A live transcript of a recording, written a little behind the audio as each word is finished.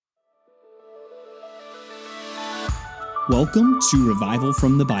Welcome to Revival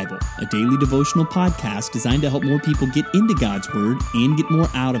from the Bible, a daily devotional podcast designed to help more people get into God's Word and get more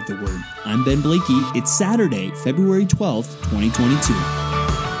out of the Word. I'm Ben Blakey. It's Saturday, February 12th, 2022.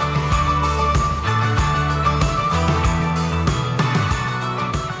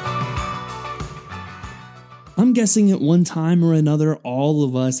 I'm guessing at one time or another, all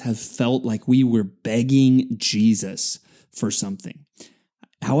of us have felt like we were begging Jesus for something.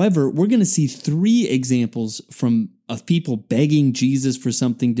 However, we're going to see three examples of people begging Jesus for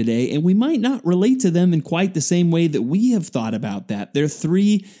something today, and we might not relate to them in quite the same way that we have thought about that. They're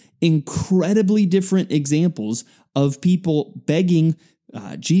three incredibly different examples of people begging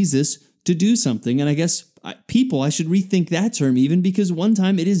Jesus to do something. And I guess I should rethink that term even, because one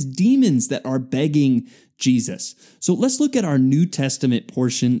time it is demons that are begging Jesus. So let's look at our New Testament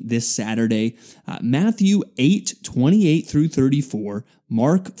portion this Saturday. Matthew 8:28 through 34,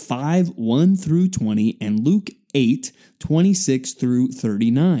 Mark 5:1 through 20, and Luke 8:26 through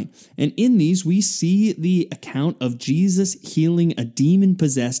 39. And in these, we see the account of Jesus healing a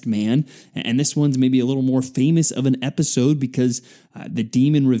demon-possessed man. And this one's maybe a little more famous of an episode because the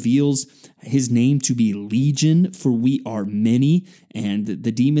demon reveals his name to be Legion, for we are many. And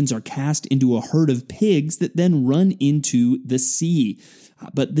the demons are cast into a herd of pigs that then run into the sea.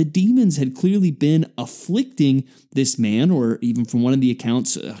 But the demons had clearly been afflicting this man, or even from one of the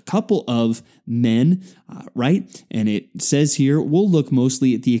accounts, a couple of men, right? And it says here, we'll look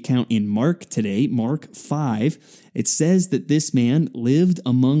mostly at the account in Mark today, Mark 5. It says that this man lived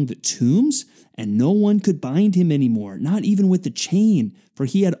among the tombs, and no one could bind him anymore, not even with a chain, for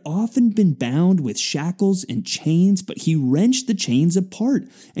he had often been bound with shackles and chains, but he wrenched the chains apart,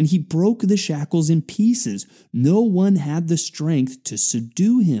 and he broke the shackles in pieces. No one had the strength to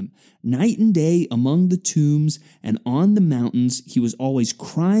subdue him. Night and day among the tombs and on the mountains, he was always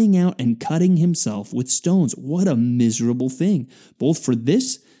crying out and cutting himself with stones. What a miserable thing, both for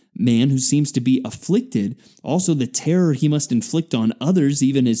this man who seems to be afflicted, also the terror he must inflict on others,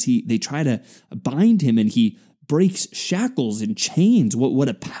 even as they try to bind him and he breaks shackles and chains. What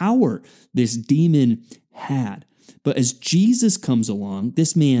a power this demon had. But as Jesus comes along,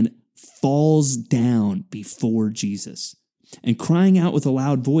 this man falls down before Jesus. And crying out with a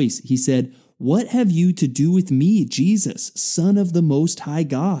loud voice, he said, "What have you to do with me, Jesus, Son of the Most High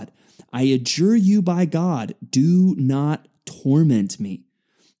God? I adjure you by God, do not torment me."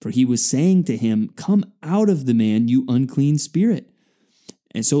 For he was saying to him, "Come out of the man, you unclean spirit."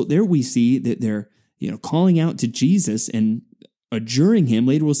 And so there we see that they're calling out to Jesus and adjuring him.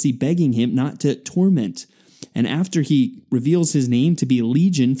 Later we'll see begging him not to torment. And after he reveals his name to be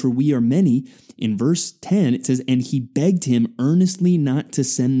Legion, for we are many, in verse 10 it says, "And he begged him earnestly not to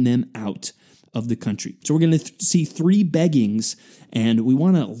send them out of the country." So we're going to see three beggings, and we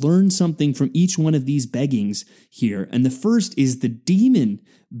want to learn something from each one of these beggings here. And the first is the demon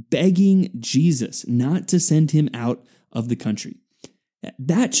begging Jesus not to send him out of the country.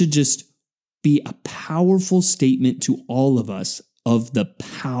 That should just be a powerful statement to all of us of the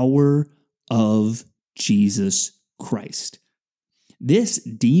power of Jesus Christ. This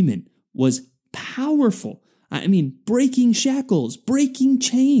demon was powerful. I mean, breaking shackles, breaking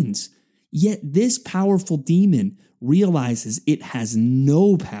chains. Yet this powerful demon realizes it has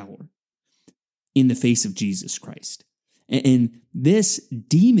no power in the face of Jesus Christ. And this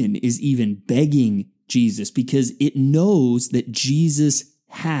demon is even begging Jesus because it knows that Jesus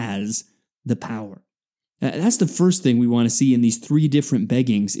has the power. That's the first thing we want to see in these three different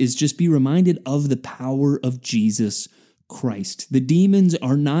beggings, is just be reminded of the power of Jesus Christ. The demons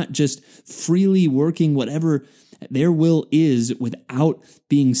are not just freely working whatever their will is without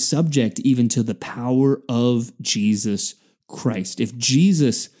being subject even to the power of Jesus Christ. If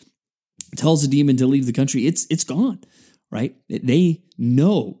Jesus tells a demon to leave the country, it's gone, right? They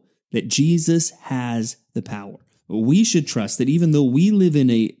know that Jesus has the power. We should trust that even though we live in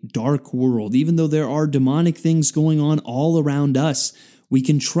a dark world, even though there are demonic things going on all around us, we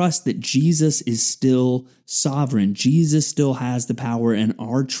can trust that Jesus is still sovereign. Jesus still has the power, and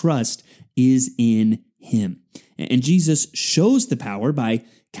our trust is in him. And Jesus shows the power by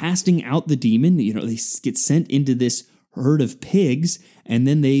casting out the demon. They get sent into this herd of pigs, and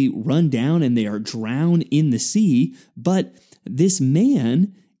then they run down and they are drowned in the sea. But this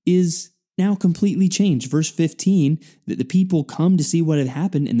man is now completely changed. Verse 15, that the people come to see what had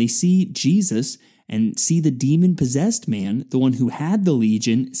happened, and they see Jesus and see the demon-possessed man, the one who had the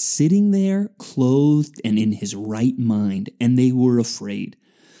legion, sitting there clothed and in his right mind, and they were afraid.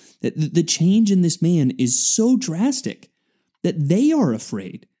 The change in this man is so drastic that they are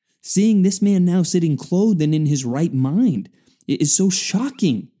afraid. Seeing this man now sitting clothed and in his right mind, it is so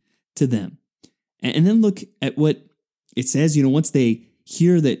shocking to them. And then look at what It says, once they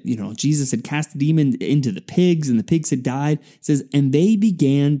hear that, Jesus had cast the demon into the pigs and the pigs had died, it says, and they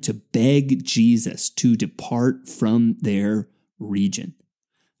began to beg Jesus to depart from their region.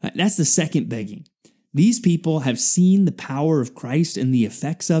 That's the second begging. These people have seen the power of Christ and the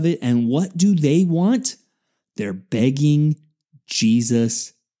effects of it, and what do they want? They're begging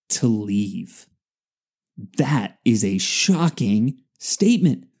Jesus to leave. That is a shocking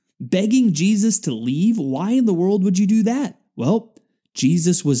statement. Begging Jesus to leave? Why in the world would you do that? Well,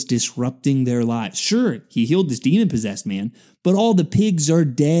 Jesus was disrupting their lives. Sure, he healed this demon-possessed man, but all the pigs are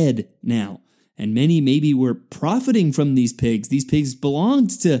dead now. And many maybe were profiting from these pigs. These pigs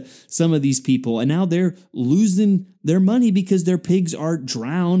belonged to some of these people, and now they're losing their money because their pigs are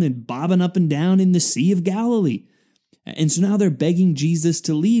drowned and bobbing up and down in the Sea of Galilee. And so now they're begging Jesus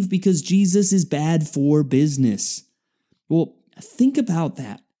to leave because Jesus is bad for business. Well, think about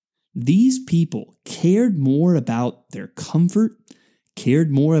that. These people cared more about their comfort,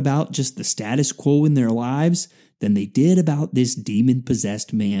 cared more about just the status quo in their lives than they did about this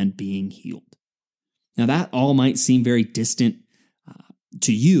demon-possessed man being healed. Now, that all might seem very distant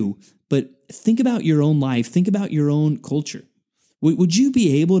to you, but think about your own life. Think about your own culture. Would you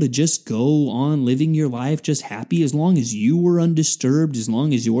be able to just go on living your life just happy as long as you were undisturbed, as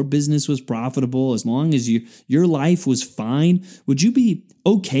long as your business was profitable, as long as your life was fine? Would you be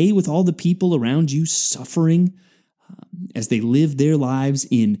okay with all the people around you suffering as they live their lives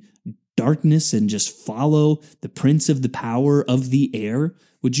in darkness and just follow the prince of the power of the air?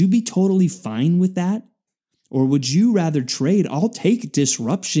 Would you be totally fine with that? Or would you rather trade, I'll take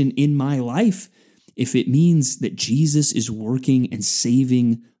disruption in my life if it means that Jesus is working and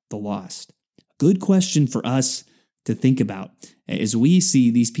saving the lost? Good question for us to think about as we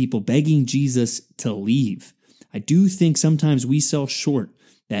see these people begging Jesus to leave. I do think sometimes we sell short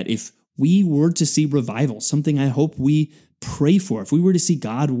that if we were to see revival, something I hope we pray for, if we were to see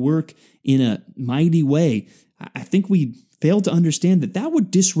God work in a mighty way, I think we fail to understand that would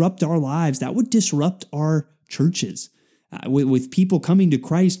disrupt our lives, that would disrupt our churches. With people coming to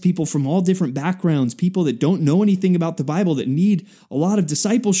Christ, people from all different backgrounds, people that don't know anything about the Bible, that need a lot of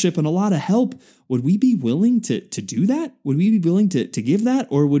discipleship and a lot of help, would we be willing to do that? Would we be willing to give that?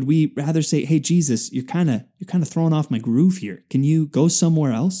 Or would we rather say, hey, Jesus, you're kind of throwing off my groove here. Can you go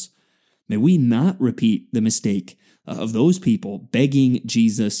somewhere else? May we not repeat the mistake of those people begging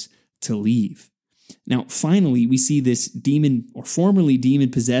Jesus to leave. Now, finally, we see this demon or formerly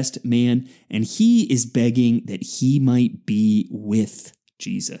demon-possessed man, and he is begging that he might be with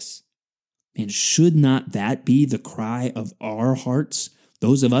Jesus. And should not that be the cry of our hearts?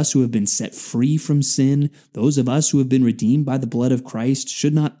 Those of us who have been set free from sin, those of us who have been redeemed by the blood of Christ,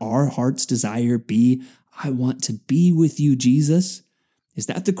 should not our heart's desire be, I want to be with you, Jesus? Is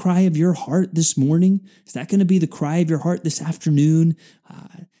that the cry of your heart this morning? Is that going to be the cry of your heart this afternoon?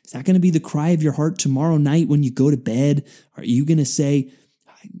 Is that going to be the cry of your heart tomorrow night when you go to bed? Are you going to say,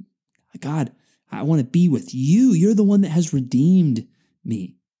 God, I want to be with you. You're the one that has redeemed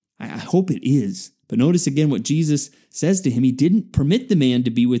me. I hope it is. But notice again what Jesus says to him. He didn't permit the man to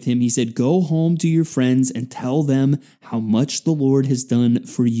be with him. He said, go home to your friends and tell them how much the Lord has done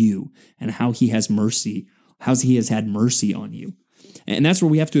for you and how he has had mercy on you. And that's where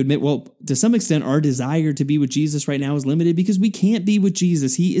we have to admit, well, to some extent, our desire to be with Jesus right now is limited because we can't be with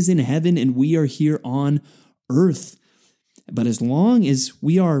Jesus. He is in heaven and we are here on earth. But as long as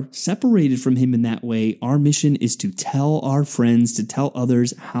we are separated from him in that way, our mission is to tell our friends, to tell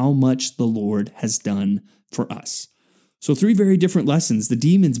others how much the Lord has done for us. So 3 very different lessons. The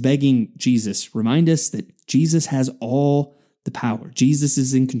demons begging Jesus remind us that Jesus has all the power. Jesus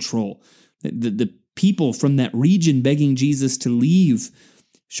is in control. The people from that region begging Jesus to leave,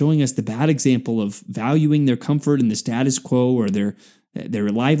 showing us the bad example of valuing their comfort and the status quo or their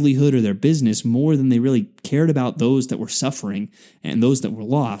livelihood or their business more than they really cared about those that were suffering and those that were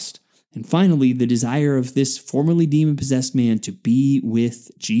lost. And finally, the desire of this formerly demon-possessed man to be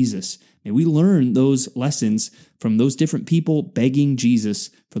with Jesus. May we learn those lessons from those different people begging Jesus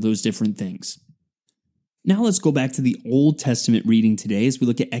for those different things. Now let's go back to the Old Testament reading today as we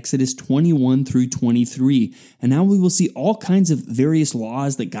look at Exodus 21 through 23. And now we will see all kinds of various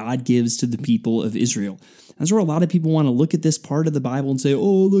laws that God gives to the people of Israel. That's where a lot of people want to look at this part of the Bible and say, oh,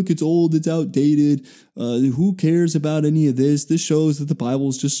 look, it's old, it's outdated. Who cares about any of this? This shows that the Bible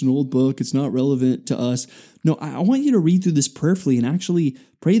is just an old book. It's not relevant to us. No, I want you to read through this prayerfully and actually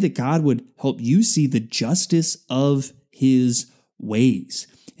pray that God would help you see the justice of his ways.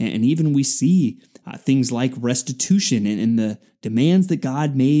 And even we see things like restitution and the demands that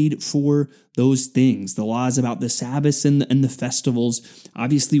God made for those things, the laws about the Sabbaths and the festivals.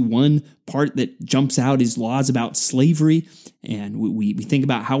 Obviously, one part that jumps out is laws about slavery, and we think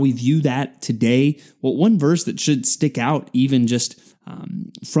about how we view that today. Well, one verse that should stick out even just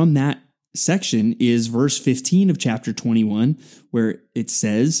from that section is verse 15 of chapter 21, where it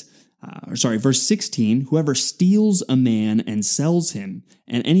says, verse 16, whoever steals a man and sells him,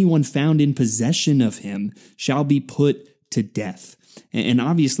 and anyone found in possession of him shall be put to death. And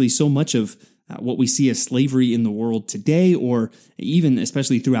obviously, so much of what we see as slavery in the world today, or even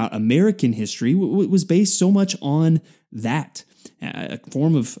especially throughout American history, was based so much on that, a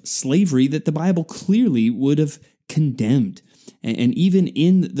form of slavery that the Bible clearly would have condemned. And even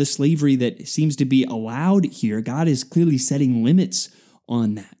in the slavery that seems to be allowed here, God is clearly setting limits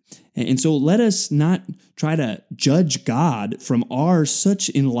on that. And so let us not try to judge God from our such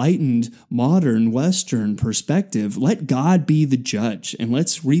enlightened, modern, Western perspective. Let God be the judge. And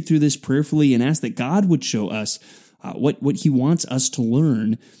let's read through this prayerfully and ask that God would show us what he wants us to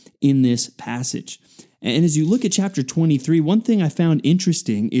learn in this passage. And as you look at chapter 23, one thing I found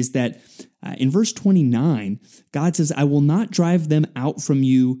interesting is that in verse 29, God says, I will not drive them out from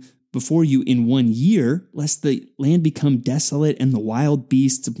you before you in 1 year, lest the land become desolate and the wild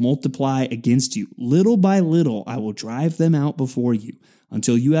beasts multiply against you. Little by little, I will drive them out before you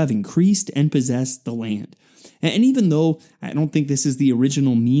until you have increased and possessed the land. And even though I don't think this is the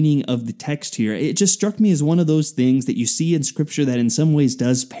original meaning of the text here, it just struck me as one of those things that you see in Scripture that in some ways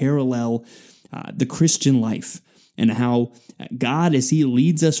does parallel the Christian life, and how God, as he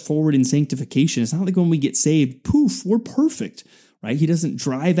leads us forward in sanctification, it's not like when we get saved, poof, we're perfect, right? He doesn't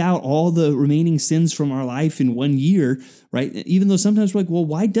drive out all the remaining sins from our life in 1 year, right? Even though sometimes we're like, well,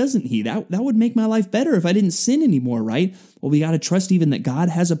 why doesn't he? That would make my life better if I didn't sin anymore, right? Well, we got to trust even that God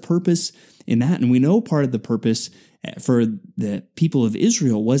has a purpose in that. And we know part of the purpose for the people of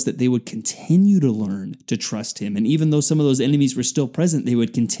Israel was that they would continue to learn to trust him. And even though some of those enemies were still present, they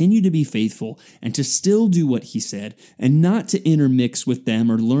would continue to be faithful and to still do what he said and not to intermix with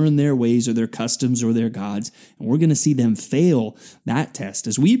them or learn their ways or their customs or their gods. And we're going to see them fail that test.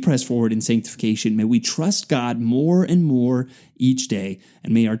 As we press forward in sanctification, may we trust God more and more each day.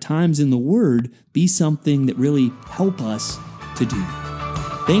 And may our times in the Word be something that really help us to do.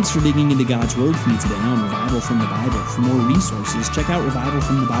 Thanks for digging into God's Word with me today on Revival from the Bible. For more resources, check out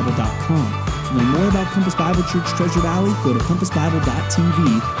revivalfromthebible.com. To learn more about Compass Bible Church Treasure Valley, go to compassbible.tv.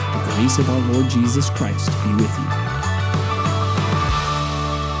 The grace of our Lord Jesus Christ be with you.